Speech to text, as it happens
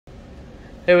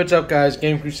Hey, what's up, guys?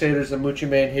 Game Crusaders and Moochie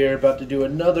Man here, about to do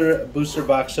another booster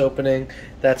box opening.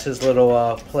 That's his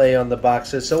little play on the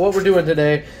boxes. So what we're doing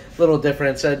today, a little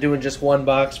different. Instead of doing just one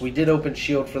box, we did open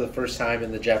Shield for the first time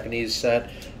in the Japanese set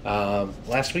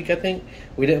last week, I think.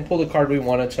 We didn't pull the card we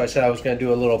wanted, so I said I was going to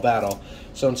do a little battle.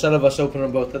 So instead of us opening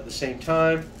them both at the same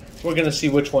time, we're going to see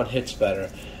which one hits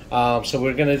better. So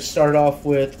we're going to start off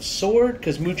with Sword,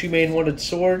 because Moochie Man wanted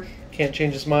Sword. Can't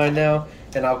change his mind now.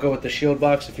 And I'll go with the Shield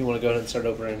box if you want to go ahead and start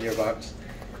opening your box.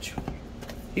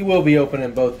 He will be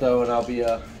opening both, though, and I'll be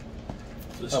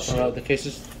helping out with the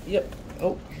cases. Yep.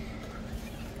 Oh.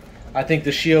 I think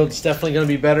the Shield's definitely going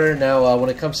to be better. Now, when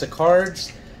it comes to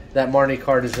cards, that Marnie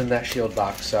card is in that Shield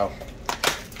box, so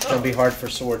it's going to be hard for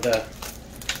Sword to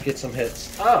get some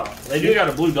hits. Oh, they do got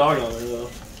a blue dog on there,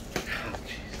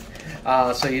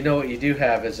 though. So you know what you do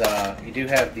have is you do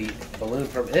have the balloon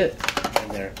from It in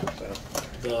there. So.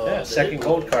 Yeah, second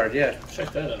gold card, yeah.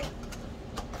 Check that out.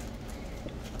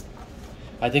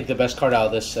 I think the best card out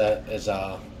of this set is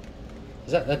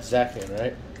that's Zacian,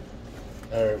 right?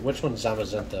 Or which one's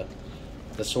Zamazenta?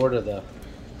 The Sword or the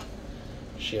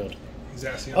Shield?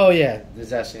 Zacian. Oh yeah, the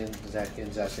Zacian.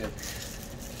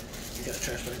 You got a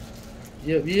trash bag?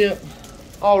 Yep.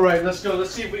 Alright, let's go.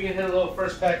 Let's see if we can hit a little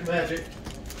first pack magic.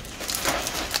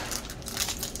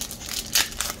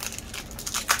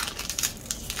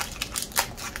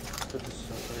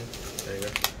 There you go.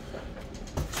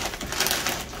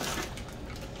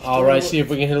 Alright, see if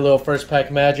we can hit a little first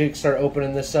pack magic. Start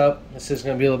opening this up. This is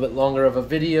going to be a little bit longer of a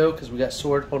video because we got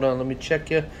Sword. Hold on, let me check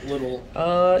you. Little.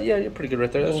 Yeah, you're pretty good right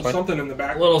there. That's fine. Something in the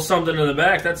back. A little something in the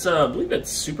back. That's, I believe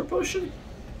that's Super Potion.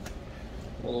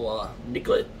 A little,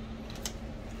 Nicklet.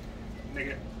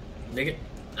 Nicket.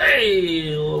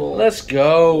 Hey, little. Let's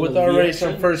go with little already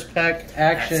action. some first pack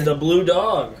action. That's the blue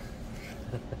dog.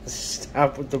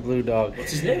 Stop with the blue dog.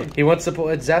 What's his name? He wants to pull.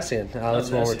 It's Zacian. That's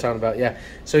the one we're talking about. Yeah.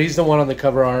 So he's the one on the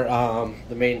cover art,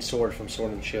 the main Sword from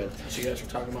Sword and Shield. So you guys were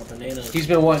talking about bananas. He's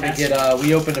been wanting to get.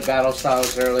 We opened the battle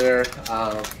styles earlier.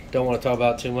 Don't want to talk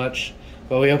about too much,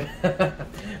 but we opened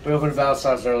we opened the battle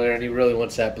styles earlier, and he really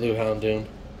wants that blue Houndoom.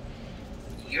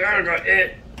 Yeah, got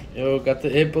it. Yo, got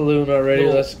the It balloon already.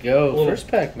 Let's go. First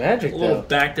pack magic, A little though.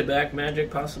 back-to-back magic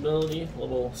possibility. A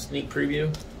little sneak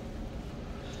preview.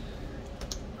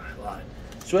 I lied.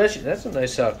 So actually, that's a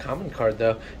nice common card,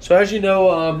 though. So as you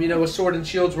know, with Sword and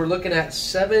Shields, we're looking at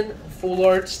 7 full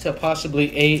arts to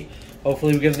possibly 8.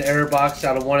 Hopefully, we get an error box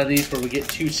out of one of these where we get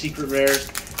 2 secret rares,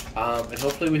 and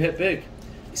hopefully we hit big.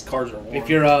 These cards are warm. If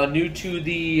you're new to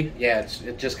the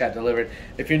it just got delivered.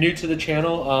 If you're new to the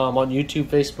channel on YouTube,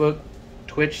 Facebook,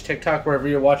 Twitch, TikTok, wherever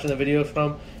you're watching the video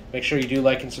from, make sure you do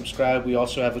like and subscribe. We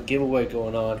also have a giveaway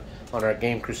going on our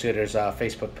Game Crusaders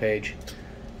Facebook page,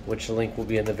 which the link will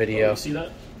be in the video. You see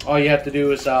that? All you have to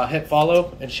do is hit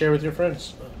follow and share with your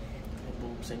friends.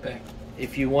 Boom, same pack.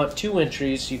 If you want 2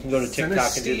 entries, you can go to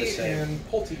TikTok and do the same. And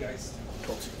Poltergeist.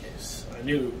 Poltergeist. I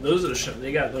knew those are the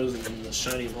they got those in the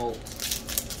shiny vault.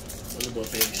 Those are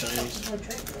both baby shinies.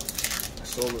 I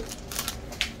sold it.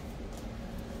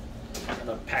 Got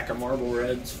a pack of marble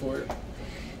reds for it.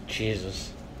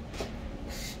 Jesus.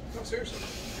 No, seriously.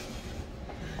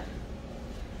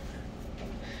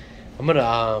 I'm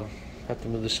gonna have to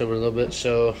move this over a little bit.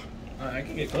 So. I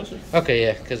can get closer. Okay,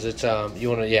 yeah, because it's you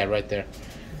want to right there.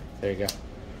 There you go.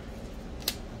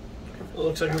 It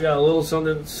looks like we got a little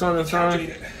something on.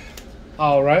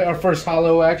 All right, our first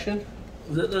hollow action.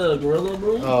 Is it the Gorilla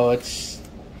Boom? Oh, it's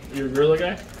You're a gorilla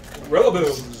guy?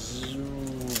 Rillaboom.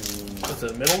 What's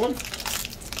the middle one?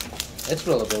 It's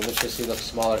Rillaboom. It's just he looks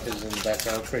smaller because it's in the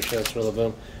background. I'm pretty sure it's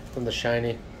Rillaboom from the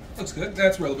shiny. Looks good.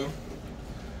 That's Rillaboom.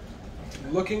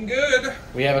 Looking good.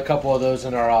 We have a couple of those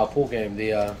in our pool game.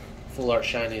 The full art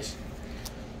shinies.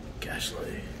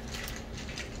 Gashly.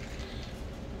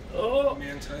 Oh,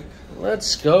 Man type.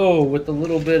 Let's go with a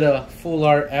little bit of full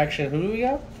art action. Who do we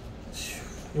got?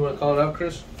 You want to call it out,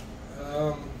 Chris? I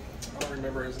don't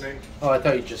remember his name. Oh, I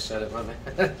thought you just said it, my man.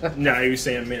 no, you were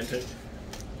saying Mantic.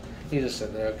 He's just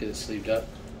sitting there. I'll get it sleeved up.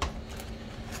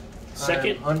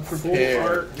 Second, unprepared. full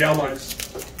art. Delmize.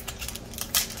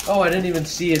 Oh, I didn't even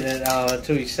see it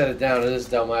until you set it down. It is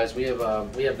Delmize. We have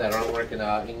that artwork in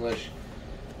English,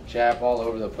 Jap, all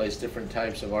over the place. Different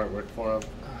types of artwork for them.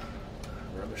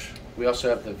 Rubbish. We also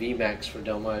have the VMAX for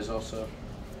Delmize also.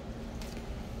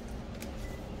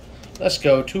 Let's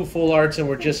go. 2 full arts, and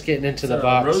we're just getting into the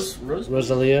box.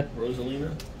 Rosalia.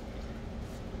 Rosalina.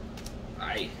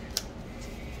 Icon.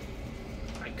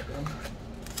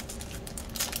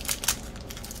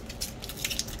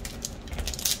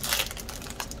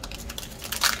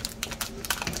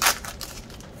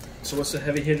 So what's the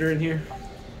heavy hitter in here?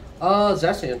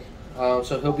 Zacian.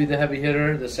 So he'll be the heavy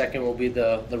hitter. The second will be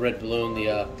the red balloon,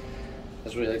 the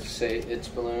as we like to say, its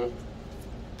balloon.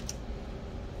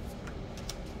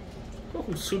 Oh,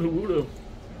 Sudowoodo.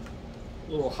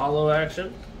 Little hollow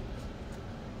action.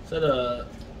 Is that a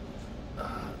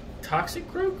Toxic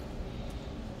Croak?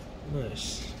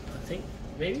 Nice. I think,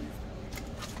 maybe?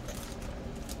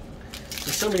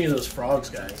 There's so many of those frogs,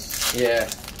 guys. Yeah.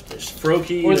 There's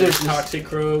Froakie, Or there's there's Toxic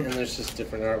Croak. And there's just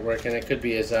different artwork, and it could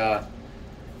be as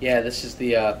yeah, this is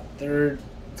the third.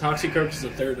 Toxic Croak is the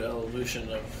third evolution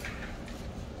of.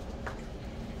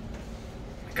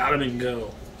 I got him in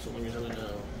Go, so let me know.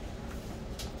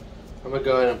 I'm gonna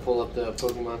go ahead and pull up the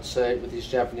Pokemon site with these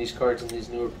Japanese cards and these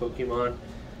newer Pokemon.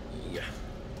 Yeah.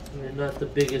 They're not the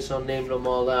biggest on naming them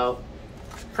all out.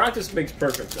 Practice makes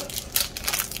perfect, though.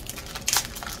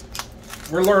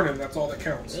 We're learning. That's all that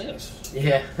counts. Yes.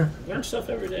 Yeah. Learn stuff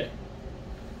every day.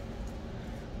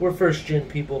 We're first gen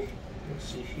people. Let's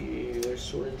see here.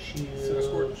 Sword and Shield.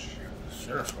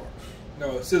 Cinescorch.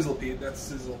 No, Sizzlepede.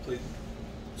 That's Sizzlepede.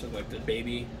 So like the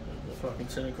baby, the fucking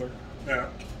Cinecore. Yeah.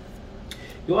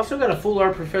 You also got a full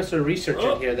art Professor Research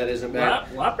in here that isn't bad.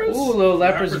 Lapras? Ooh, little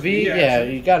Lapras Lapras V. V, Yeah,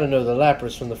 actually. you got to know the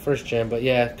Lapras from the first gen, but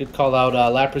yeah, good call out.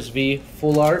 Lapras V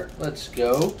full art. Let's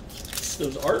go.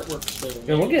 Those artworks, though.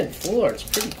 Man, we're getting full arts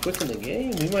pretty quick in the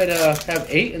game. We might have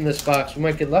 8 in this box. We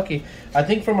might get lucky. I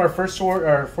think from our first sword,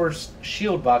 our first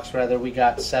shield box rather, we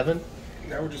got 7.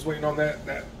 Now we're just waiting on that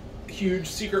huge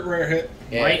secret rare hit.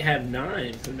 Yeah. Might have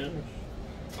 9. Who knows?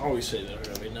 I always say that there's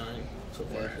going to be 9. So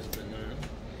far, it hasn't been 9.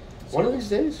 One of these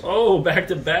days. Oh, back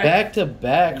to back. Back to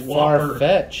back, Whopper.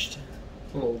 Far-fetched.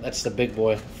 Oh, That's the big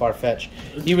boy, Farfetch.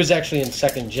 He was actually in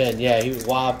second gen. Yeah, he was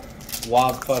Wob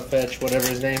Farfetch, whatever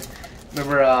his name.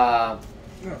 Remember?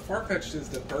 No, Farfetch'd is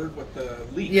the bird with the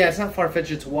leaf. Yeah, it's not Farfetch.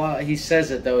 It's Wob. He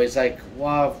says it though. He's like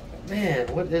Wob.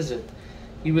 Man, what is it?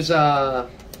 He was. I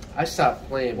stopped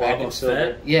playing back in silver.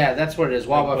 Wobbuffet? Yeah, that's what it is.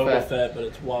 like Wobbuffet. Boba Fett, but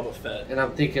it's Wobbuffet. And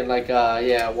I'm thinking like,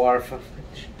 yeah, Warf.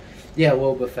 Yeah,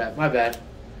 Wobbuffet. My bad.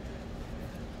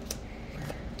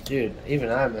 Dude, even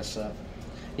I messed up.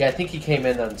 Yeah, I think he came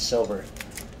in on silver.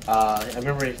 I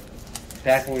remember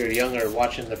back when we were younger,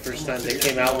 watching the first time they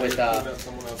came out with. Someone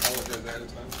else apologized ahead of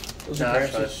time. Those Nah, are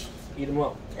that's precious. Eat them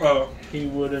up. Oh, He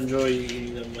would enjoy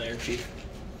eating them there, Chief.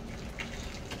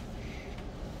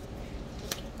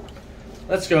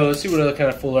 Let's go. Let's see what other kind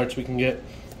of full arts we can get.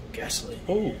 Ghastly.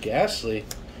 Oh, Ghastly.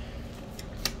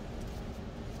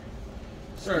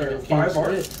 sorry, 5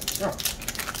 art. Oh,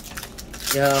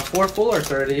 Yeah, 4 full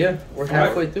arts already. Yeah, we're Five?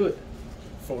 halfway through it.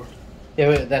 4. Yeah,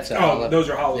 wait, that's it. oh, those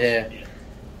are hollows. Yeah.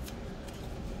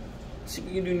 See if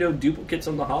we can do no duplicates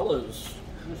on the hollows.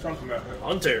 What's talking about?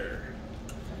 Hunter.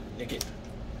 Nick it.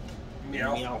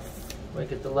 Meow. Might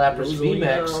get the Lapras Rosalie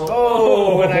VMAX. now.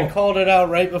 Oh, and I called it out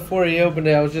right before he opened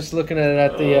it. I was just looking at it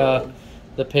at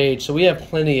the page. So we have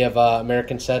plenty of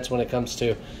American sets when it comes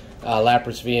to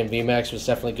Lapras V and VMAX. It was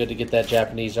definitely good to get that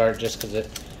Japanese art just because it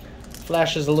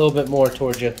flashes a little bit more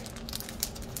towards you.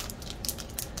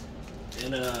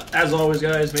 And as always,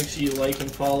 guys, make sure you like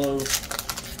and follow.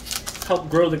 Help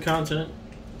grow the content.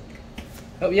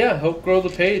 Oh yeah, help grow the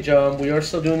page. We are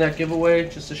still doing that giveaway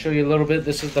just to show you a little bit.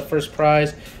 This is the first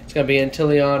prize. It's going to be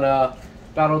Inteleon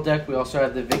battle deck. We also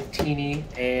have the Victini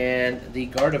and the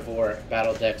Gardevoir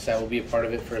battle decks. That will be a part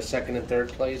of it for a second and third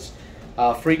place.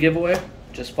 Free giveaway.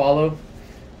 Just follow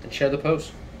and share the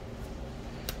post.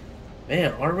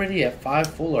 Man, already at 5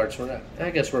 full arts. I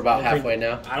guess we're about halfway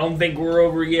now. I don't think we're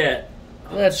over yet.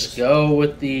 Let's go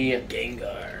with the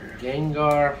Gengar.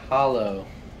 Gengar Hollow.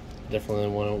 Definitely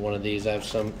one of these. I have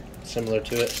some similar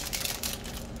to it.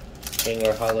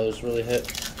 Gengar Hollows really hit.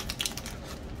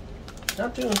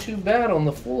 Not doing too bad on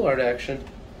the full art action.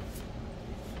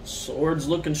 Sword's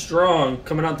looking strong.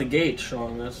 Coming out the gate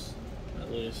strong, this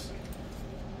at least.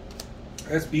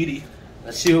 That's Beatty.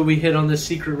 Let's see what we hit on this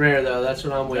secret rare though. That's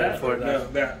what I'm waiting for. No,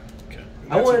 that. Okay.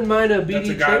 I wouldn't mind a that's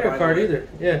BD a guy, by trainer the card way. either.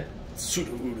 Yeah.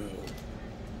 Sudowoodo.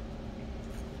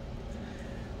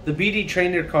 The BD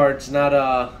trainer card's not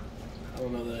I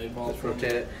don't know that evolved Let's from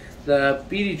rotate it. The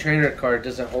BD trainer card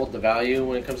doesn't hold the value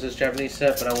when it comes to this Japanese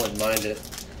set, but I wouldn't mind it.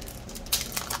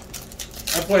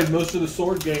 I played most of the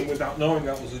sword game without knowing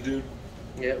that was a dude.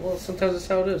 Yeah, well, sometimes that's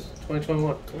how it is.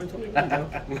 2021.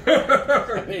 2021.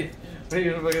 bro. I mean, what are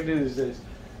you gonna fucking do these days?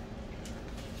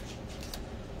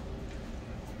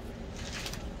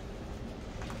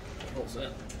 What's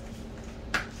that?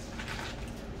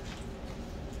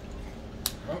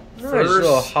 Nice First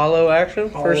little hollow action.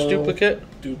 First hollow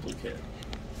duplicate. Duplicate.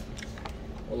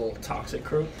 A little Toxic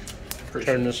Croak.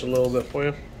 Turn this a little bit for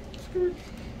you.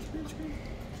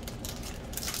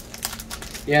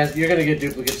 Yeah, you're gonna get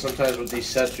duplicates sometimes with these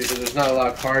sets because there's not a lot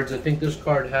of cards. I think this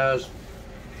card has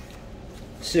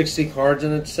 60 cards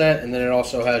in its set, and then it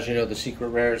also has, you know, the secret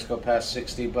rares go past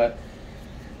 60, but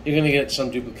you're gonna get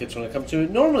some duplicates when it comes to it.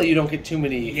 Normally, you don't get too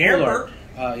many. Yamper.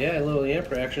 Yeah, a little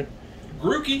Yamper action.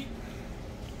 Grookey.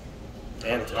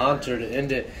 And Haunter to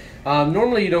end it.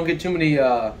 Normally, you don't get too many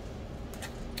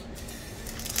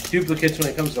duplicates when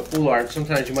it comes to full art.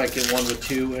 Sometimes you might get one with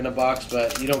two in a box,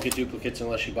 but you don't get duplicates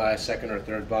unless you buy a second or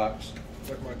third box.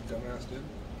 Like my dumbass did.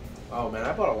 Oh man,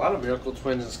 I bought a lot of Miracle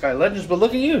Twins and Sky Legends, but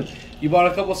look at you. You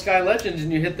bought a couple Sky Legends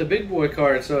and you hit the big boy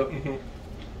card, so...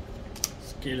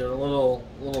 Let's get a little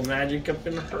magic up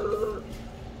in her.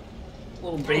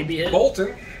 Little baby head.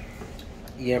 Bolton.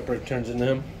 Yamper turns into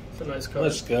him. It's a nice card.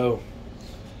 Let's go.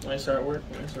 Nice artwork.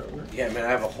 Nice artwork. Yeah, man, I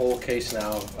have a whole case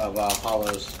now of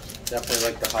hollows. Definitely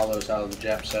like the hollows out of the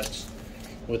Jap sets.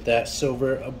 With that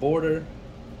silver border.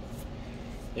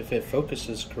 If it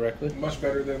focuses correctly. Much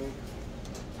better than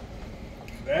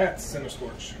that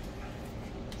Cinescorch.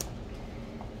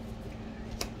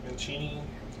 Mancini,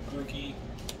 Grookey.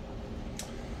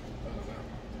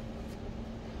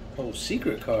 Oh,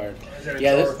 secret card. Is that a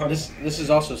Yeah, Tower of Honey? this is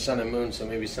also Sun and Moon, so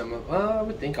maybe some of... I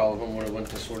would think all of them would have went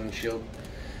to Sword and Shield.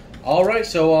 Alright,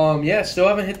 so, yeah, still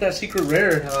haven't hit that secret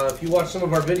rare. If you watch some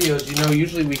of our videos, you know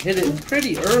usually we hit it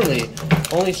pretty early.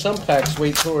 Only some packs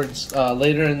wait towards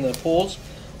later in the pulls.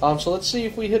 So let's see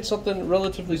if we hit something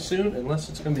relatively soon, unless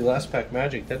it's going to be last pack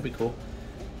magic. That'd be cool.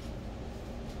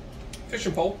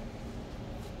 Fishing pole.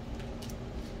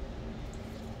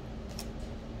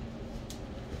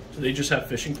 Do they just have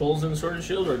fishing poles in Sword and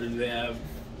Shield, or do they have,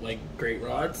 like, great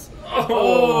rods?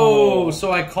 Oh,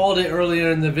 so I called it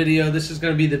earlier in the video. This is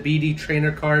going to be the BD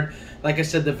trainer card. Like I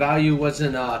said, the value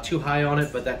wasn't too high on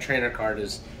it, but that trainer card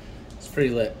is pretty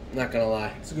lit. Not going to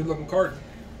lie. It's a good looking card.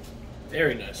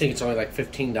 Very I nice. think it's only like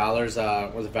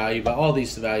 $15 worth of value, but all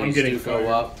these values do go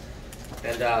up.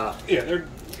 And Yeah, they're.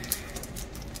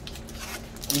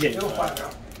 I'm getting It'll fired. find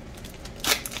out.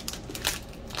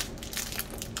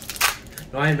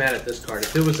 no, I am mad at this card.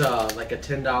 If it was like a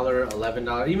 $10,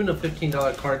 $11, even a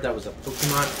 $15 card that was a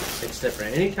Pokemon, it's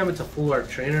different. Anytime it's a full art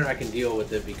trainer, I can deal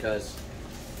with it because,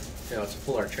 you know, it's a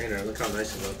full art trainer. Look how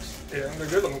nice it looks. Yeah, they're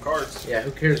good looking cards. Yeah,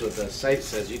 who cares what the site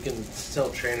says? You can sell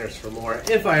trainers for more.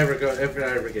 If I ever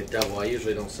get double, I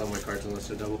usually don't sell my cards unless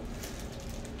they're double.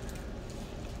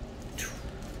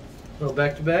 Oh,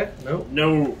 back to back? Nope.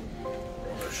 No.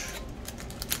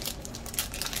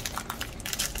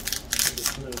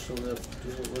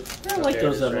 I don't like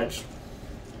those that much.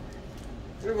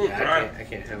 They're a little Yeah, dry. I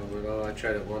can't handle it all. I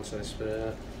tried it once and I spit it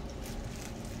out.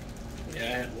 Yeah, I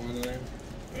had one of them.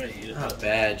 I might eat it. Not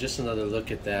bad. Just another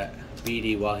look at that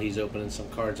BD while he's opening some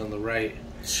cards on the right.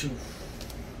 Phew.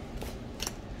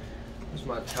 There's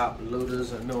my top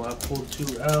loaders. I know I pulled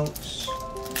 2 out.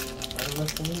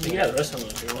 You got the rest of them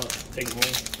if you want. Take them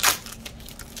home.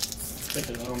 Stick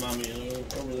it on mommy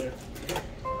over there.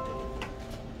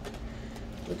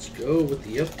 Let's go with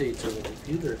the updates on the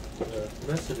computer.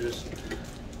 Messages.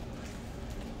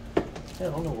 Yeah, I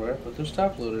don't know where I put those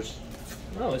top loaders.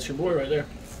 Oh, it's your boy right there.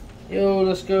 Yo,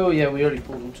 let's go. Yeah, we already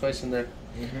pulled them twice in there.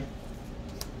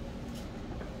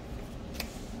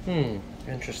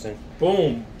 Interesting.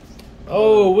 Boom.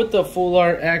 Oh, with the full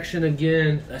art action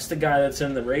again. That's the guy that's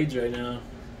in the raids right now.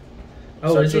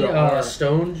 Oh, Starts is he with a R.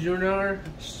 Stone Junior?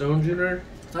 Stone Junior?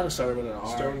 I thought it started with an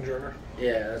R. Stone Journer.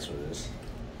 Yeah, that's what it is.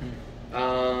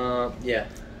 Yeah.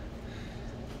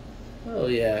 Oh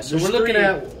yeah. So There's we're looking 3.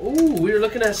 at. Ooh, we were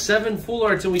looking at 7 full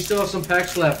arts, and we still have some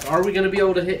packs left. Are we going to be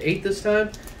able to hit 8 this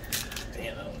time?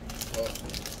 Damn.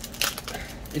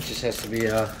 It just has to be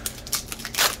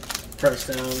Press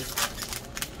down.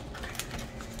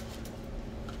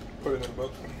 Put it in the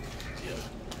book.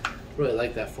 Really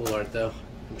like that full art though.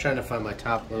 I'm trying to find my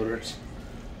top loaders.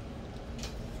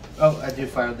 Oh, I do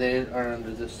find they are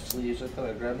under the sleeves. I thought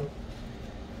I grabbed them.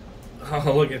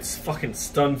 Oh, look, it's fucking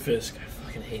Stunfisk. I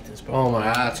fucking hate this Pokemon. Oh my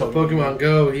god, so Pokemon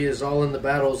Go, he is all in the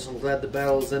battles. I'm glad the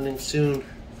battle is ending soon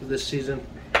for this season.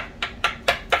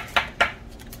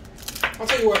 I'll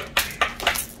tell you what.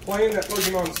 Playing that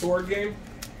Pokemon Sword game,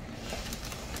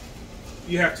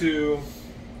 you have to.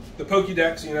 The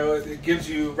Pokédex, you know, it gives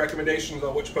you recommendations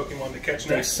on which Pokemon to catch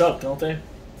They next. suck, don't they?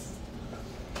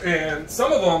 And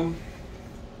some of them,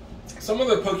 some of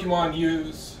the Pokemon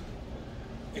use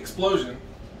Explosion.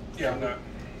 Yeah, I'm not.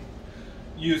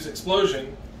 Use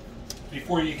Explosion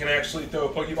before you can actually throw a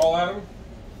Pokeball at them.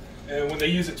 And when they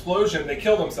use Explosion, they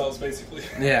kill themselves, basically.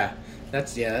 Yeah,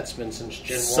 that's been since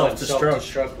Gen 1. Self-destruct.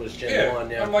 Self-destruct was Gen 1,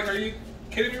 yeah. I'm like, are you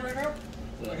kidding me right now?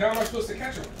 Like, how am I supposed to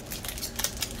catch them?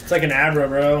 It's like an Abra,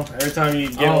 bro. Every time you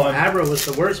get one, Abra was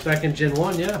the worst back in Gen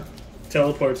 1, yeah.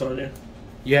 teleports on you.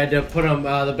 You had to put them,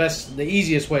 the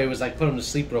easiest way was like put them to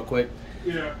sleep real quick.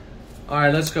 Yeah.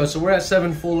 Alright, let's go. So we're at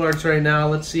 7 full arts right now.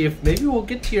 Let's see if maybe we'll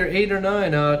get to your 8 or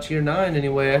 9. To your 9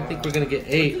 anyway. I think we're going to get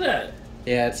 8. Look at that.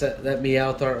 Yeah, it's that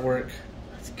Meowth artwork.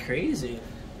 That's crazy.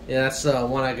 Yeah, that's the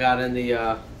one I got in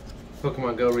the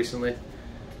Pokemon Go recently.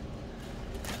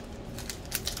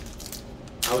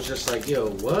 I was just like, yo,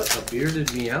 what? A bearded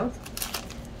Meowth?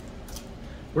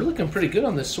 We're looking pretty good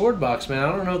on this sword box, man.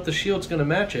 I don't know if the shield's going to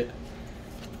match it.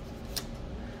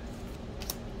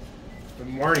 For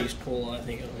Marty's pull, I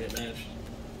think it'll get matched.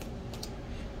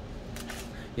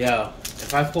 Yeah,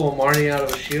 if I pull a Marty out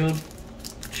of a shield,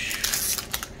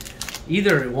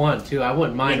 either one, too. I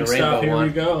wouldn't mind a rainbow here one.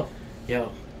 we go.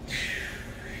 Yo.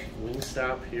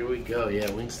 Wingstop, here we go. Yeah,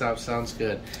 Wingstop sounds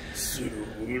good.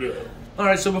 Pseudo.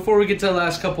 Alright, so before we get to the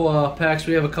last couple packs,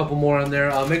 we have a couple more on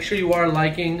there. Make sure you are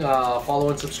liking,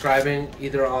 following, subscribing,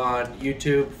 either on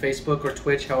YouTube, Facebook, or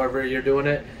Twitch, however you're doing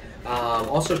it.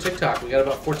 Also TikTok. We got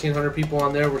about 1,400 people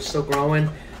on there. We're still growing.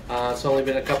 It's only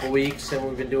been a couple weeks, and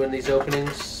we've been doing these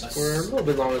openings for a little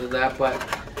bit longer than that, but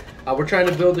we're trying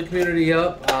to build the community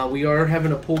up. We are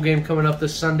having a pool game coming up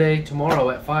this Sunday,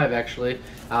 tomorrow at 5, actually.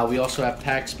 We also have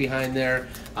packs behind there.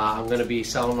 I'm going to be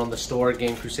selling on the store,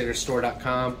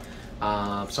 GameCrusaderStore.com.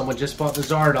 Someone just bought the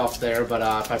Zard off there, but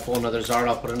if I pull another Zard,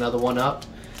 I'll put another one up.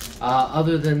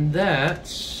 Other than that,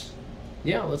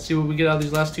 yeah, let's see what we get out of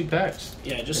these last 2 packs.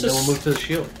 Yeah, just and then we'll move to the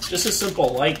shield. Just a simple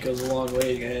like goes a long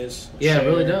way, guys. Yeah, Share it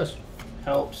really does.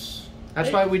 Helps.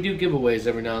 That's why we do giveaways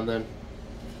every now and then.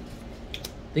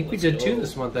 I think we did 2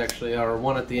 this month, actually, or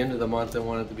 1 at the end of the month and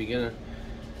 1 at the beginning.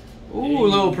 Ooh, a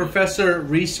little Professor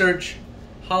Research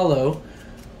Hollow.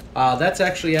 That's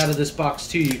actually out of this box,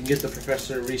 too. You can get the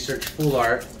Professor Research Full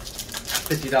Art.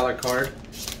 $50 card.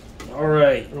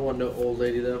 Alright. I don't want no old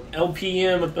lady, though.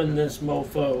 LPM up in this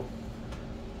mofo.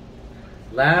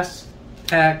 Last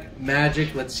pack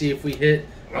magic. Let's see if we hit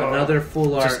another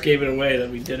full art. Just gave it away that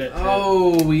we did it.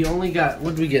 Oh, we only got,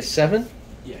 what did we get, 7?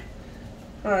 Yeah.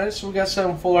 Alright, so we got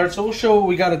 7 full art. So we'll show what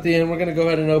we got at the end. We're going to go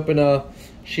ahead and open a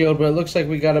shield, but it looks like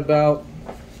we got about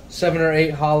 7 or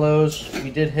 8 hollows. We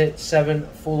did hit 7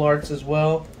 full arts as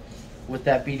well with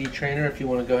that BD trainer. If you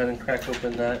want to go ahead and crack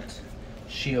open that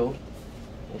shield,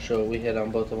 we'll show what we hit on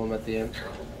both of them at the end.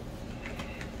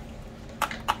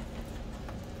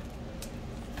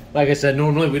 Like I said,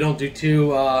 normally we don't do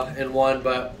 2 in 1,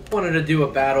 but wanted to do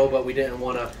a battle, but we didn't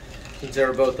want to, since they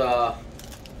were both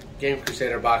Game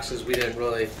Crusader boxes, we didn't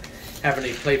really have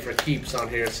any play for keeps on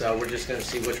here, so we're just going to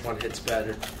see which one hits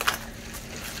better.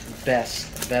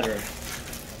 Better.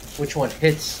 Which one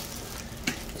hits?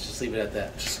 Let's just leave it at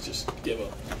that. Just give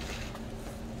up.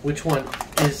 Which one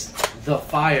is the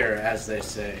fire, as they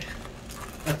say?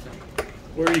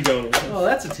 Where are you going with this? Oh,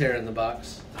 that's a tear in the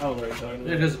box. I don't know what you're talking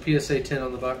There about. goes a PSA 10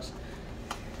 on the box.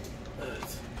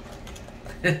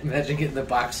 Imagine getting the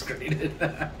box graded.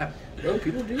 No,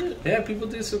 people do it. Yeah, people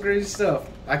do some crazy stuff.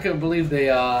 I couldn't believe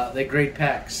they grade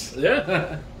packs.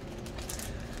 Yeah.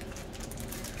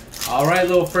 All right,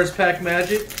 little first pack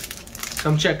magic.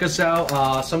 Come check us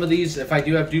out. Some of these, if I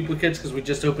do have duplicates, because we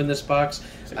just opened this box,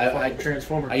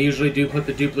 Transformer. I usually do put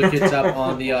the duplicates up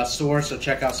on the store, so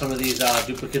check out some of these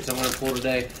duplicates I'm going to pull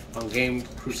today on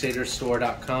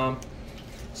GameCrusaderStore.com.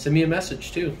 Send me a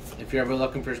message, too. If you're ever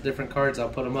looking for different cards, I'll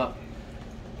put them up.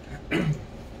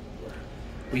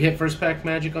 We hit first pack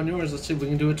magic on yours. Let's see if we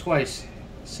can do it twice.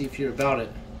 See if you're about it.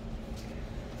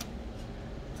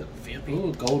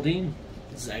 Ooh, Goldeen.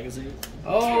 Zagazoo.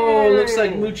 Oh, looks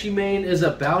like Moochie Mane is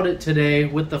about it today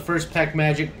with the first pack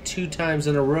magic 2 times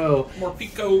in a row. More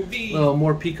Pico V. Little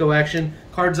more Pico action.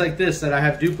 Cards like this that I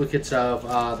have duplicates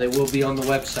of, they will be on the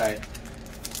website.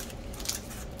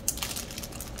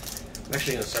 I'm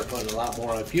actually going to start putting a lot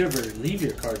more. If you ever leave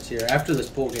your cards here, after this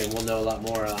pool game, we'll know a lot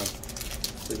more.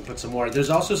 We can put some more. There's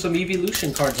also some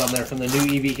Evolution cards on there from the new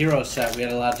Eevee Hero set. We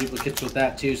had a lot of duplicates with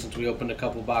that, too, since we opened a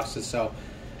couple boxes. So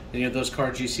any of those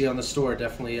cards you see on the store,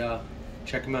 definitely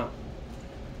check them out.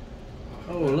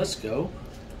 Oh, let's go.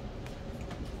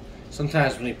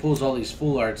 Sometimes when he pulls all these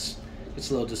full arts, it's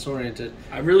a little disoriented.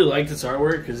 I really like this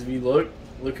artwork because if you look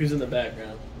who's in the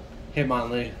background.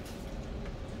 Hitmonlee.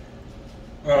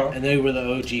 Oh. And they were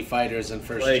the OG fighters in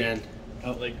first Like- gen.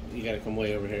 Oh, like- you gotta come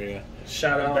way over here, yeah.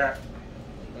 Shout out. Back.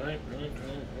 Right.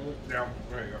 Down.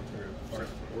 There you go. There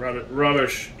you go.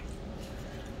 Rubbish.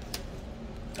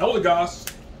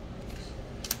 Eldegoss.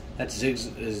 That's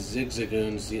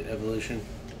Zigzagoon's the evolution.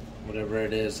 Whatever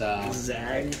it is.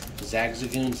 Zag.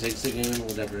 Zagzagoon, Zigzagoon,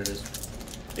 whatever it is.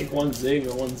 I think one zig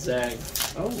or one zag.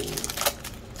 Oh.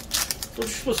 what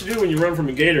you're supposed to do when you run from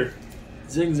a gator.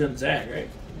 Zig, zag, zag, right?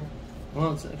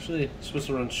 Well, it's actually supposed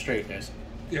to run straight, guys.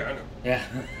 Yeah, I know. Yeah.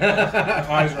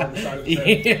 Eyes are on the side of the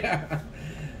head. Yeah.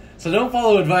 So don't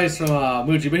follow advice from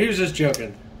Moochie, but he was just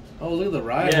joking. Oh, look at the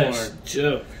Rhydon. Yes,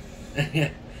 joke.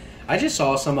 Yeah. I just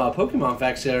saw some Pokemon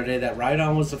facts the other day that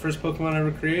Rhydon was the first Pokemon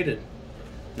ever created.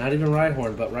 Not even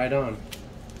Rhyhorn, but Rhydon.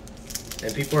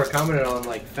 And people are commenting on,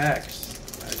 like, facts.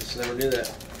 I just never knew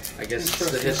that. I guess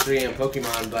it's the history in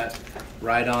Pokemon, but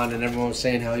Rhydon, and everyone was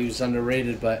saying how he was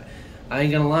underrated, but I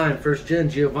ain't gonna lie, in first gen,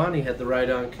 Giovanni had the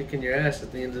Rhydon kicking your ass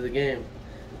at the end of the game.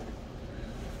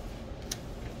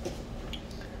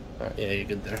 Alright, yeah, you're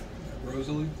good there.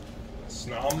 Rosalie.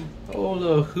 Snom. Oh,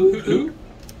 the hoot.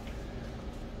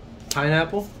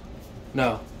 Pineapple?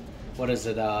 No. What is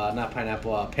it? Not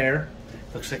pineapple, pear.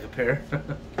 Looks like a pear. Yeah,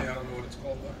 I don't know what it's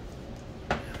called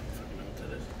though. I don't fucking know what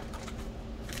that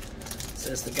is.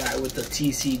 Says the guy with the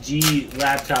TCG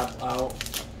laptop out.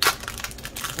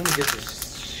 Let me get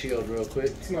this shield real quick.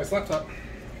 It's a nice laptop.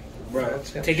 Bro,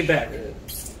 take it back.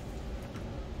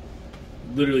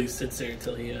 Literally sits there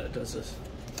until he does this.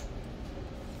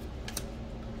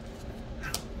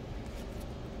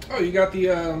 Oh, you got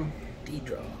the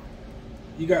D-draw.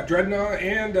 you got Dreadnought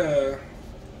and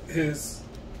his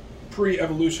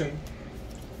pre-evolution.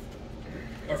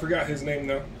 I forgot his name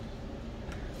though.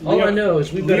 All I know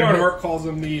is we better. Leonhardt calls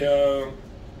him the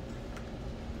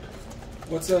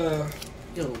what's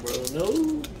Yo, bro,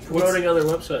 no promoting other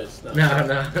websites.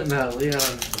 No, Leon.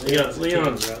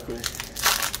 Leon's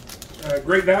bro.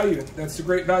 great value. That's the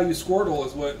great value Squirtle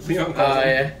is what Leon calls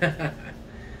him. Yeah.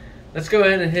 Let's go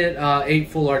ahead and hit 8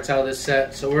 full arts out of this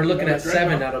set. So we're looking at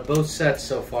 7 out of both sets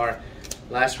so far.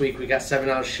 Last week we got 7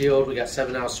 out of Shield, we got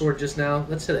 7 out of Sword just now.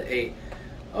 Let's hit an 8.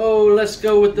 Oh, let's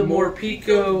go with the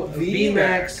Morpeko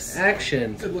VMAX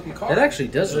action. Good looking card. That actually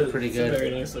does look pretty good. It's a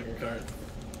very nice looking card.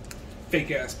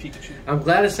 Fake ass Pikachu. I'm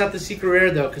glad it's not the secret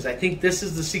rare though, because I think this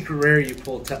is the secret rare you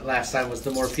pulled last time was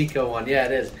the Morpeko one. Yeah,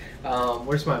 it is.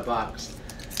 Where's my box?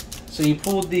 So you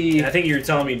pulled the. I think you were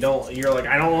telling me don't. You're like,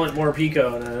 I don't want more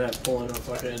Pico, and then I'm pulling a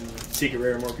fucking secret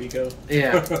rare more Pico.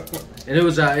 Yeah, and it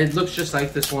was. It looks just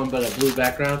like this one, but a blue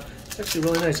background. It's actually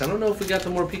really nice. I don't know if we got the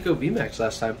Morpeko VMAX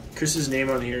last time. Chris's name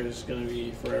on here is gonna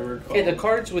be forever called. Hey, the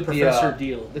cards with Professor the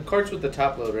Deal. The cards with the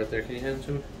top load right there. Can you hand them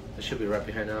to me? It should be right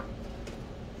behind now.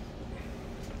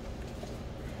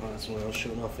 Oh, that's when I was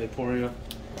showing off Vaporeon.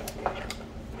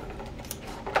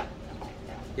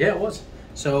 Yeah, it was.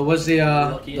 So it was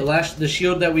the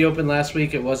shield that we opened last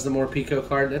week. It was the Morpeko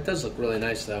card. That does look really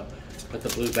nice though, with the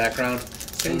blue background.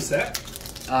 Same set?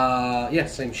 Yeah,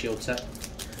 same shield set.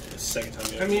 Second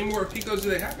time. How many more Picos do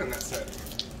they have in that set?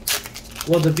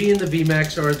 Well, the V and the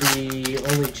VMAX are the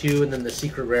only 2, and then the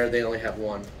secret rare they only have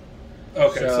 1.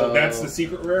 Okay, so that's the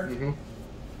secret rare? Mm-hmm.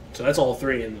 So that's all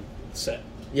 3 in the set.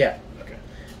 Yeah. Okay.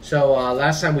 So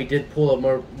last time we did pull a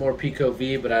Morpeko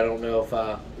V, but I don't know if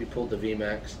we pulled the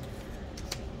VMAX.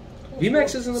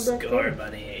 VMAX is in the back. Score,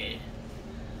 buddy.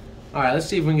 Alright, let's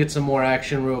see if we can get some more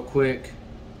action real quick.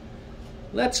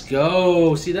 Let's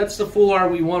go. See, that's the full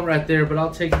art we want right there, but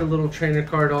I'll take the little trainer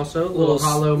card also. Little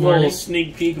hollow little Marnie.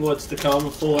 sneak peek of what's to come,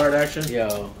 full art action.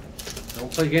 Yo, don't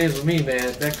play games with me, man.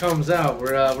 If that comes out,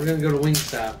 we're gonna go to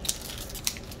Wingstop.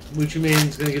 Moochie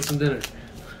Man's gonna get some dinner.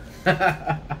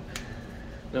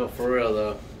 No, for real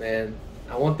though, man.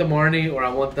 I want the Marnie or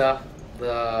I want the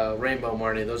Rainbow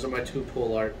Marnie. Those are my 2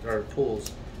 pull art or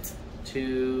pulls.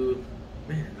 2.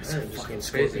 Man, I'm just going fucking crazy.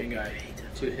 Scorpion guy.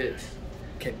 2 hits.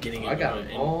 Kept getting it. I got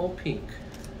them all pink.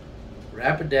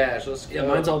 Rapidash, let's go. Yeah,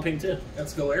 mine's all pink too.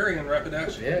 That's Galarian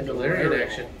Rapidash. Yeah, Galarian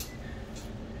action.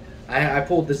 I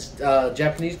pulled this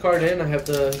Japanese card and I have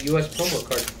the US promo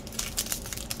card.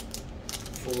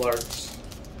 Full arts.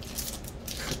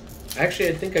 Actually,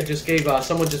 I think I just gave,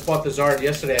 someone just bought the Zard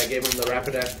yesterday. I gave him the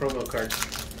Rapidash promo card.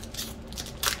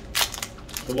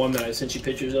 The one that I sent you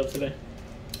pictures of today?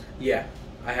 Yeah,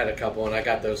 I had a couple and I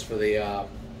got those for the,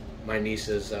 my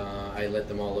nieces. I let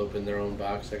them all open their own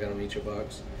box. I got them each a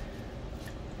box.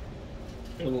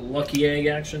 A little lucky egg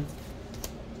action.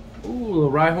 Ooh, a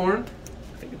Rhyhorn.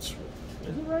 I think it's...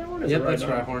 Is it Rhyhorn? Yep, that's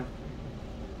Rhyhorn.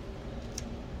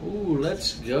 Ooh,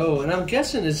 let's go. And I'm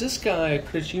guessing, is this guy,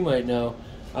 Chris, you might know,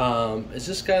 is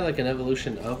this guy like an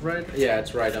evolution of Rhydon? Yeah,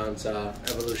 it's Rhydon's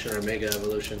evolution or Mega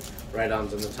Evolution.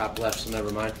 Rhydon's in the top left, so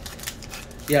never mind.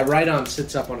 Yeah, Rhydon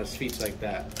sits up on his feet like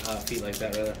that. Feet like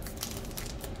that, rather.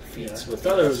 Feet Yeah, I with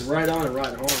thought it was Rhydon and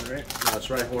Rhyhorn, right? No, it's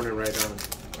Rhyhorn and Rhydon.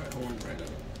 Rhyhorn, Rhydon.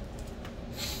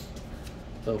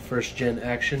 So, first gen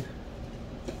action.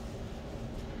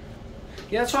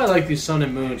 Yeah, that's why I like these Sun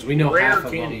and Moons. We know Rare half of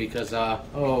them candy. because,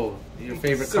 oh, your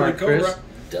favorite Silly card, Chris? Cobra.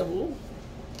 Double.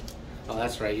 Oh,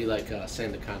 that's right. You like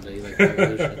Sandaconda. You like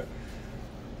Evolution.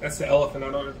 That's the elephant.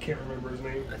 I can't remember his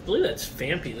name. I believe that's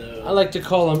Fampy though. I like to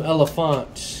call him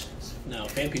Elephant. No,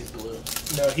 Fampy's blue.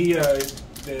 No,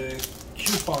 the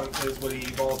Q font is what he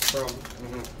evolved from.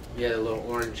 Yeah, the little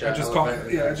orange. I just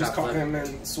caught him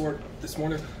in Sword this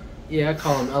morning. Yeah, I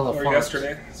call him Elephant. Or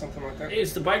yesterday, something like that. Hey,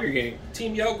 it's the biker gang.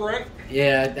 Team Yell Grunt.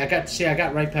 Yeah, I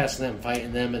got right past them,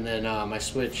 fighting them, and then my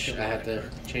Switch, I had to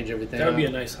change everything. That would be a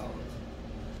up. nice holo.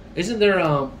 Isn't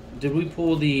there, did we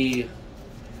pull the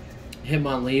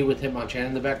Hitmonlee with Hitmonchan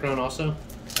in the background also?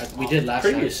 We did last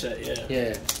Previous time. set,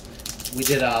 yeah. Yeah. We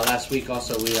did last week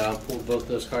also. We pulled both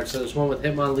those cards. So there's one with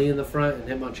Hitmonlee in the front and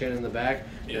Hitmonchan in the back,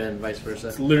 Yeah. and vice versa.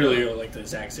 It's literally like the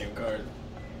exact same card.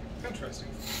 Interesting.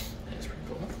 That's pretty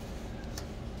cool.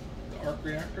 The Arc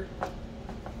Reactor.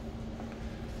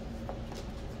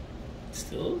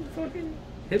 Still fucking...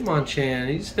 Hitmonchan,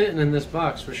 he's hitting in this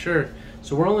box for sure.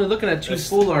 So we're only looking at 2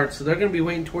 full arts, so they're going to be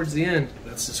waiting towards the end.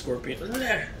 That's the Scorpion.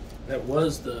 That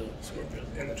was the Scorpion.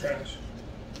 In the trash.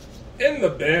 In the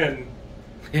bin.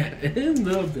 Yeah, in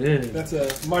the bin. That's a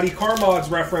Mighty Car Mods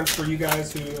reference for you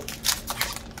guys who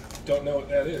don't know what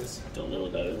that is. Don't know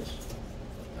what that is.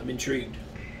 I'm intrigued.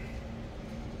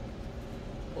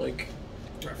 Like...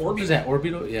 What is that,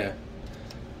 Orbital? Yeah.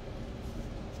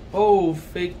 Oh,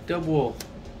 fake double.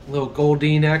 Little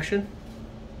Goldeen action.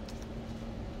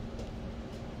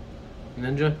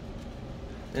 Ninja.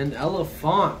 And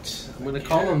Elephant. I'm going to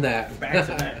call him that. Back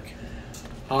to back.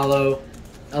 Holo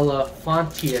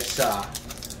Elephantiasa.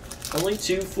 Only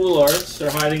 2 full arts.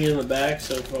 They're hiding in the back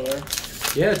so far.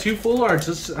 Yeah, 2 full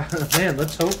arts. Man,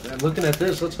 let's hope. Looking at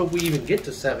this, let's hope we even get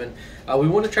to 7. We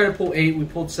want to try to pull 8. We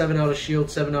pulled 7 out of Shield,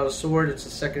 7 out of Sword. It's the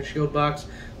second Shield box.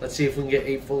 Let's see if we can get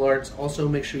 8 full arts. Also,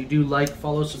 make sure you do like,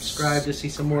 follow, subscribe to see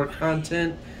some more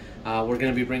content. We're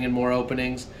going to be bringing more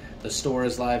openings. The store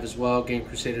is live as well,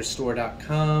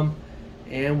 GameCrusadersStore.com.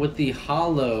 And with the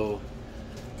Holo,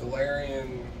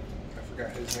 Galarian, I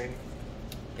forgot his name.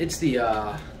 it's the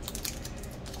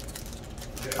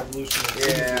Evolution of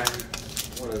yeah,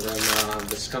 Citizen. one of them,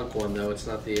 the skunk one though. It's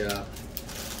not the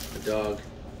dog.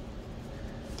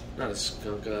 Not a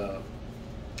skunk.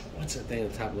 What's that thing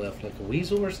on the top left? Like a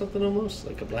weasel or something almost?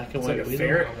 Like a black and It's white like a weasel?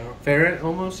 ferret. Ferret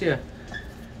almost, yeah.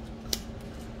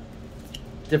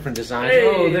 Different designs. Hey,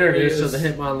 oh, there it there is. he So is. the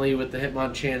Hitmonlee with the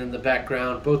Hitmonchan in the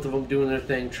background. Both of them doing their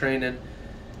thing, training.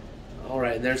 All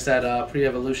right, and there's that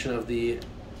pre-evolution of the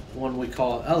one we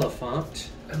call Elephant.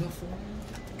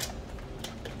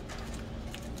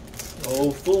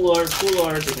 Oh, full art, full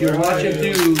art. If you're watching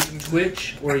through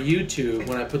Twitch or YouTube,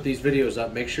 when I put these videos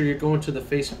up, make sure you're going to the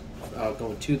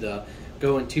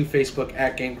going to Facebook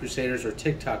at Game Crusaders or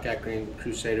TikTok at Game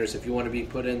Crusaders if you want to be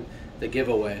put in the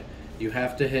giveaway. You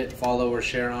have to hit follow or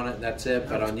share on it. That's it.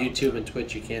 But on YouTube and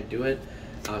Twitch, you can't do it.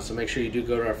 So make sure you do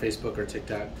go to our Facebook or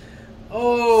TikTok.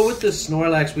 Oh, with the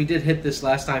Snorlax, we did hit this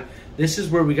last time. This is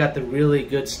where we got the really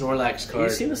good Snorlax Have card.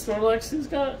 you seen the Snorlax he's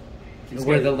got? He's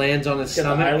Where got- the lands on his he's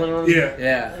got the stomach. island on Yeah.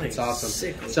 Yeah, That it's thing's awesome.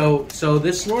 sick. So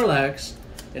this Snorlax,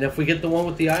 and if we get the one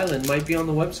with the island, might be on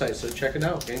the website. So check it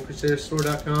out,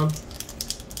 GameCrusadersStore.com.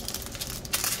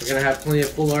 We're gonna have plenty of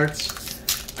full arts.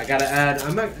 I gotta add.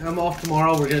 I'm off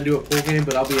tomorrow. We're gonna do a pool game,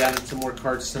 but I'll be adding some more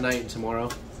cards tonight and tomorrow.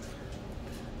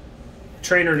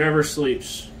 Trainer never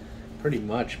sleeps. Pretty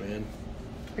much, man.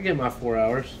 I get my 4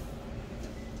 hours.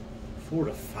 4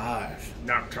 to 5.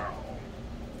 Noctowl.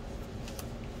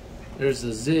 There's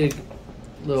the Zig,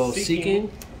 little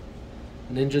Seeking.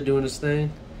 Ninja doing his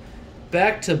thing.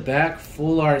 Back-to-back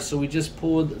full art. So we just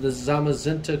pulled the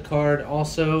Zamazenta card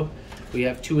also. We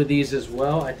have 2 of these as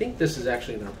well. I think this is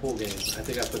actually in our pool game. I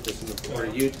think I put this in the pool. Or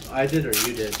I did or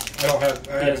you did. I don't have.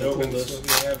 I haven't hasn't opened pulled this.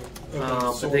 this. I haven't opened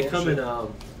But Sword they or come shit. in,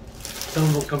 some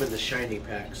of them come in the shiny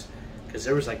packs. Because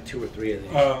there was like 2 or 3 of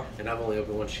these. And I've only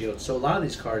opened 1 shield. So a lot of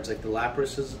these cards, like the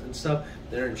Laprases and stuff,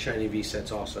 they're in shiny V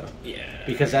sets also. Yeah.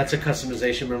 Because that's a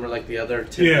customization. Remember, like the other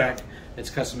tip Yeah. pack? It's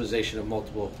customization of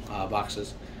multiple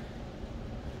boxes.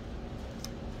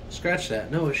 Scratch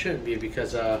that. No, it shouldn't be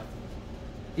because,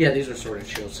 yeah, these are Sword and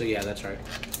Shield. So yeah, that's right.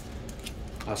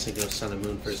 I was thinking of Sun and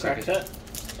Moon for a Scratch second.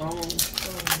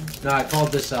 that. No, I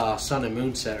called this Sun and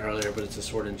Moon set earlier, but it's a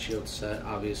Sword and Shield set,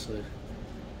 obviously.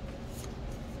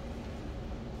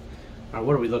 Alright,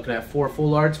 what are we looking at? 4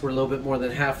 full arts. We're a little bit more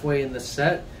than halfway in the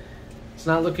set. It's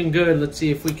not looking good. Let's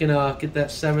see if we can get that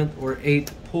 7th or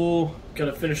 8th pull.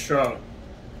 Gotta finish strong.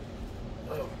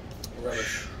 Oh,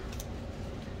 rubbish.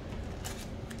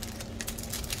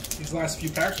 These last few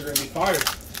packs are going to be fire.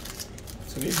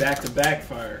 It's gonna be back-to-back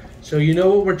fire. So you know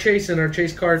what we're chasing. Our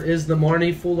chase card is the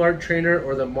Marnie Full Art Trainer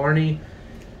or the Marnie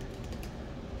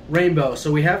Rainbow.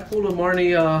 So we have pulled a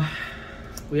Marnie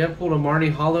We have pulled a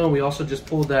Marnie Hollow, and we also just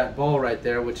pulled that ball right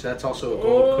there, which that's also a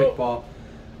gold quick ball.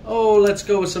 Oh, let's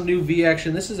go with some new V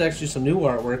action. This is actually some new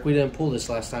artwork. We didn't pull this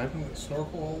last time.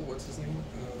 Snorkel, what's his name?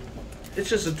 It's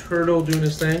just a turtle doing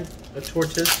his thing. A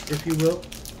tortoise, if you will.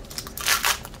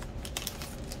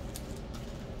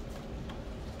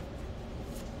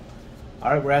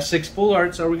 Alright, we're at 6 full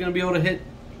arts. Are we going to be able to hit...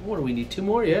 What do we need? 2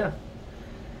 more? Yeah.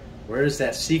 Where is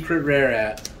that secret rare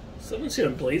at? Someone's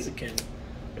gonna Blaziken.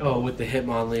 Oh, with the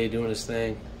Hitmonlee doing his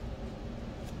thing.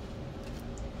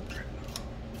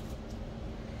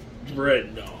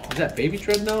 Dreadnought. Is that Baby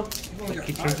Dreadnought? You've only got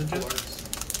He turns 5 into-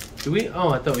 colors. Do we? Oh,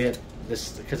 I thought we had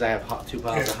this because I have 2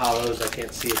 piles of hollows. I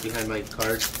can't see it behind my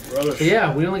cards. Rubbish. So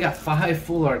yeah, we only got 5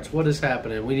 full arts. What is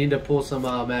happening? We need to pull some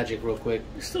magic real quick.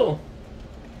 Still,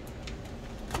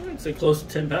 I'd say close to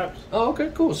 10 packs. Oh, okay,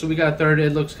 cool. So we got a third.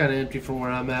 It looks kind of empty from where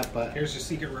I'm at, but Here's your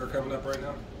secret rare coming up right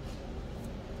now.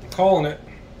 I'm calling it.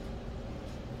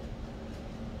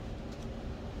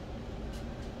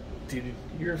 Dude,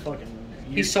 you're fucking...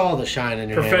 he saw the shine in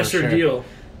your hand. Professor I'm sure. Deal.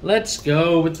 Let's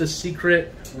go with the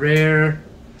secret rare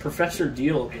Professor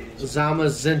Deal.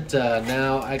 Zamazenta.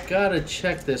 Now I gotta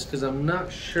check this because I'm not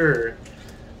sure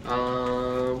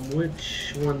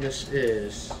which one this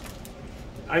is.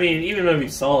 I mean, even though you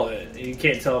saw it, you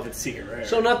can't tell if it's secret rare.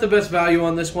 So not the best value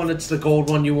on this one. It's the gold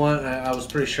one you want. I was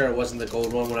pretty sure it wasn't the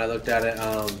gold one when I looked at it.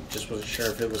 Just wasn't sure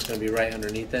if it was going to be right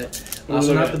underneath it.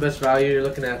 So not the best value. You're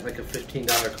looking at like a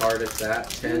 $15 card, if that.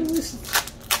 10.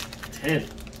 10.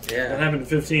 Yeah. That happened at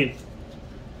 15.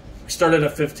 We started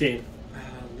at 15.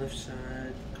 Left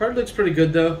side. Card looks pretty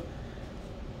good though.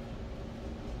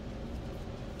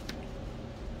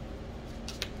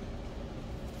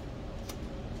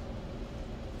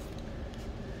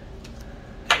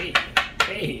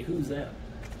 Hey, who's that?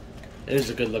 It is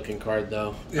a good looking card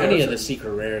though. Yeah, Any it's of the a-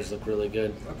 secret rares look really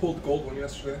good. I pulled the gold one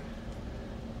yesterday.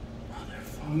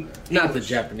 Not the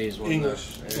Japanese one.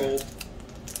 English though. Yeah. gold.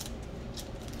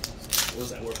 What was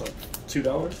that worth? Like $2?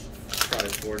 Probably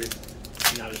 40.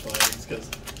 Not as fine. It's because,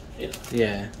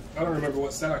 Yeah. I don't remember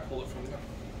what set I pulled it from though.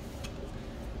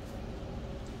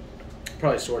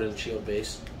 Probably Sword and Shield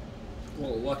base. a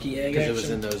little lucky egg Because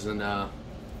action. it was in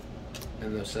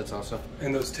those sets also.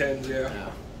 And those 10s, yeah.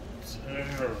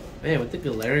 Yeah. Man, with the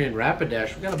Galarian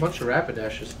Rapidash, we got a bunch of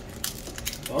Rapidashes.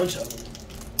 Bunch of them.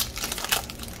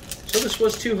 So this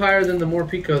was 2 higher than the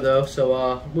Morpeko though,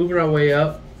 so moving our way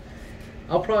up.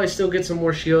 I'll probably still get some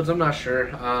more shields, I'm not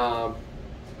sure.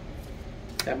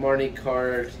 That Marnie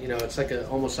card, you know, it's like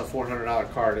almost a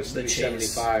 $400 card. It's The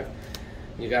chase. $375.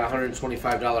 You got a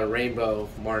 $125 Rainbow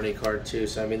Marnie card too,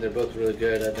 so I mean they're both really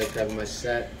good. I'd like to have in my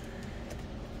set.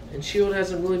 And Shield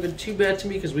hasn't really been too bad to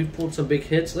me because we've pulled some big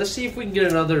hits. Let's see if we can get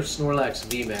another Snorlax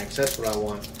VMAX. That's what I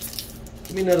want.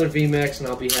 Give me another VMAX and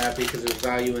I'll be happy because there's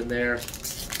value in there.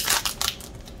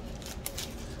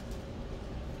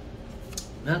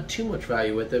 Not too much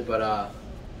value with it, but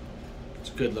it's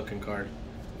a good looking card.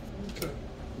 It's a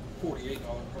 $48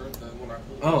 card, the one I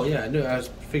pulled. Oh yeah, I knew. I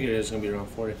figured it was gonna be around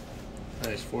 40.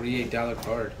 Nice, $48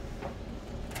 card.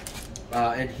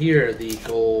 And here the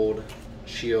gold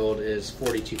shield is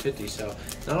 $42.50. So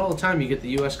not all the time you get the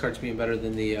U.S. cards being better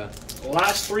than the.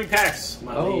 Last 3 packs,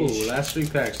 my liege. Last 3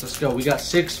 packs. Let's go. We got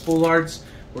 6 full arts.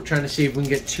 We're trying to see if we can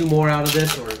get 2 more out of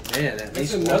this, or man, at That's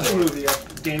least one another more. movie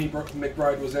Danny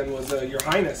McBride was in, was Your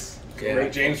Highness. Yeah.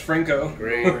 Great James Franco.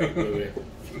 Great movie.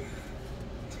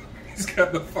 He's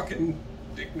got the fucking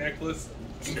dick necklace.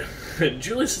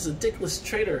 Julius is a dickless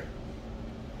traitor.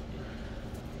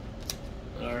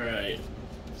 Alright.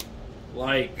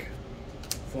 Like,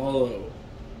 follow,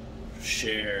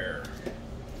 share.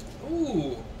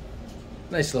 Ooh.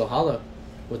 Nice little hollow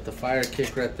with the fire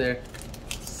kick right there.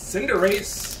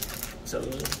 Cinderace. So,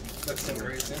 That's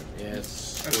Cinderace, yeah. Yeah,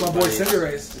 it's. That's my boy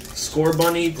Cinderace. Score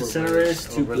Bunny to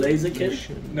Cineris to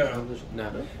Blaziken. No.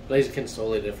 No. Blaziken's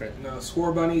totally different. No,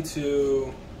 Score Bunny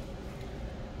to...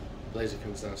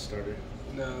 Blaziken's not a starter.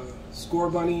 No, Score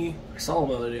Bunny. I saw him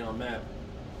the other day on map.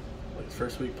 Like the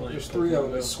first week playing. There's 3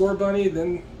 of them. Score Bunny,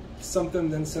 then something,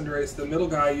 then Cinderace. The middle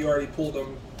guy, you already pulled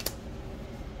him.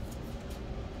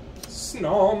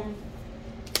 Snom.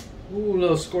 Ooh,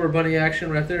 little Score Bunny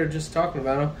action right there, just talking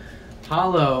about him.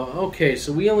 Hollow. Okay,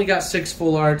 so we only got 6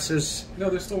 full arts. There's, No,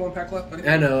 there's still 1 pack left, buddy.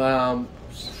 I know,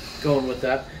 going with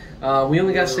that. We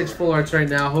only got 6 full arts right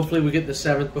now. Hopefully we get the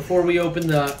 7th. Before we open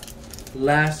the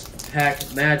last pack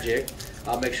magic,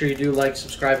 make sure you do like,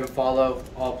 subscribe, and follow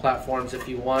all platforms if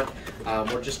you want.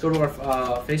 Or just go to our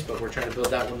Facebook. We're trying to build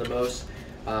that one the most.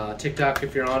 TikTok,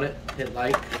 if you're on it, hit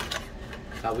like.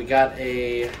 We got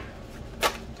a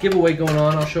giveaway going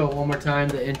on. I'll show it one more time.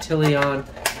 The Inteleon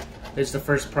is the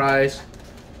first prize.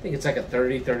 think it's like a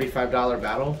 $35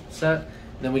 battle set.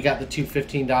 Then we got the two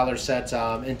 $15 sets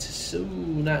not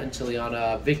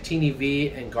Inteleon, Victini V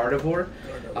and Gardevoir.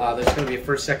 There's going to be a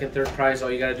first, second, third prize.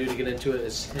 All you got to do to get into it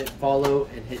is hit follow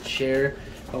and hit share.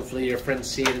 Hopefully your friends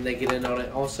see it and they get in on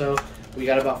it also. We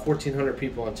got about 1,400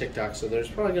 people on TikTok, so there's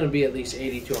probably going to be at least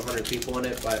 80 to 100 people in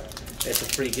it, but it's a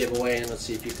free giveaway, and let's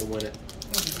see if you can win it.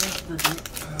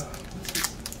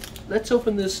 Let's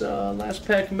open this last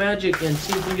pack Magic and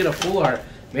see if we can get a full art.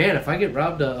 Man, if I get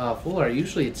robbed a full art,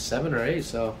 usually it's 7 or 8,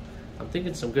 so I'm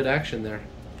thinking some good action there.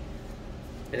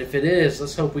 And if it is,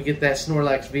 let's hope we get that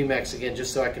Snorlax VMAX again,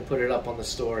 just so I can put it up on the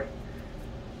store.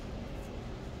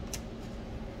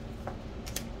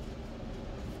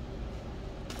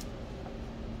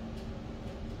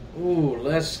 Ooh,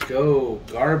 let's go.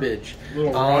 Garbage.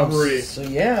 Little robbery. So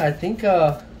yeah, I think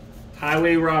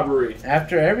Highway robbery.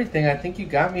 after everything, I think you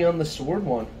got me on the sword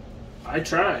one. I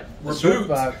tried. The sword Reboot.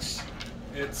 box.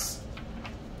 It's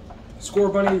Score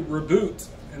Bunny Reboot,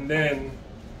 and then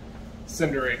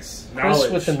Cinderace. Chris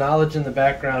with the knowledge in the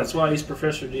background. That's why he's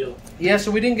Professor Deal. Yeah, so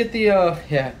we didn't get the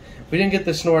we didn't get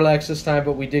the Snorlax this time,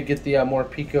 but we did get the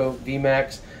Morpeko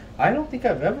VMAX. I don't think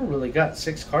I've ever really got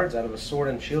 6 cards out of a Sword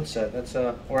and Shield set. That's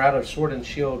or out of Sword and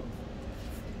Shield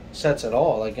sets at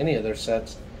all, like any of their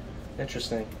sets.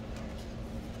 Interesting.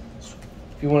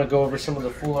 If you want to go over some of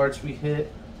the full arts we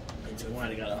hit. We might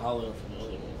have got a hollow from the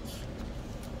other ones.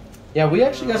 Yeah, we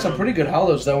actually got some pretty good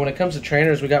hollows though. When it comes to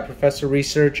trainers, we got Professor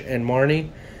Research and Marnie.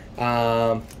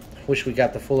 Wish we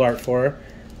got the full art for her,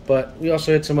 but we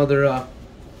also had some other.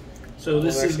 So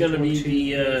this is going to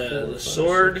be the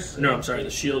sword. No, I'm sorry, the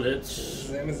shield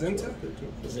hits. Zamazenta?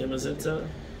 Zamazenta.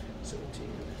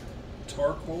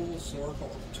 Tarkle,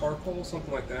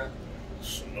 something like that.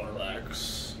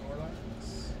 Snorlax.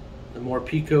 The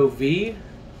Morpeko V.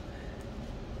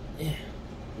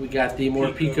 We got the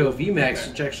Morpeko VMAX,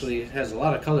 which actually has a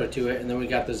lot of color to it, and then we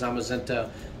got the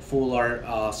Zamazenta Full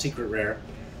Art Secret Rare.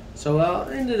 So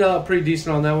ended up pretty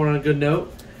decent on that one on a good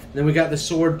note. And then we got the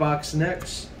sword box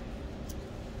next.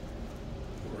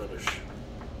 Rubbish.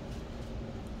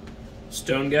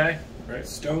 Stone guy, right?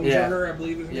 Stonejourner, I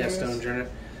believe his name is. Stonejourner.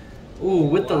 Ooh,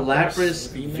 with the Lapras, Lapras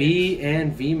V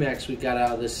and VMAX we got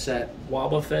out of this set.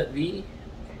 Wobbuffet V.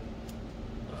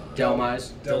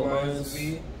 Delmise. Delmise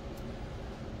V.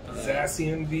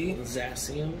 Zacian V.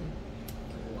 Zacian.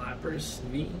 Lapras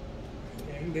V.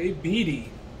 And a Beatty.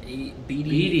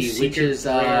 Beatty, which is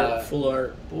full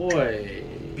art. Boy.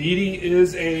 Beatty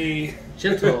is a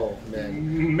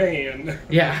Gentleman. man.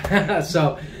 Yeah.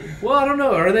 So, well, I don't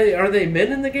know. Are they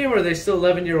men in the game, or are they still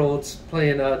 11-year-olds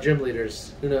playing gym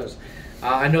leaders? Who knows?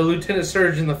 I know Lieutenant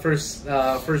Surge in the first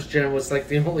gen was like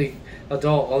the only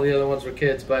adult. All the other ones were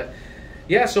kids. But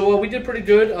yeah, so we did pretty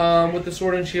good with the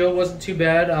Sword and Shield. Wasn't too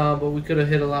bad, but we could have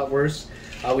hit a lot worse.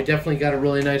 We definitely got a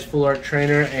really nice full art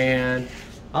trainer, and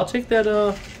I'll take that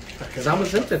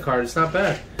Zamazenta card. It's not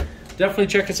bad. Definitely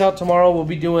check us out tomorrow. We'll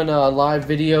be doing a live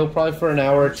video, probably for an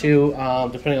hour or two,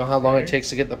 depending on how long it takes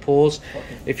to get the pulls.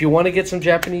 If you want to get some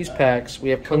Japanese packs, we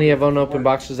have plenty of unopened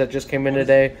boxes that just came in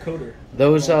today.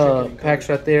 Those packs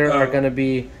right there are going to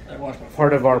be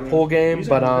part of our pull game.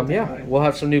 But yeah, we'll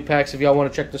have some new packs. If y'all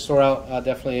want to check the store out,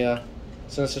 definitely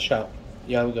send us a shout.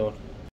 Yeah, we're going.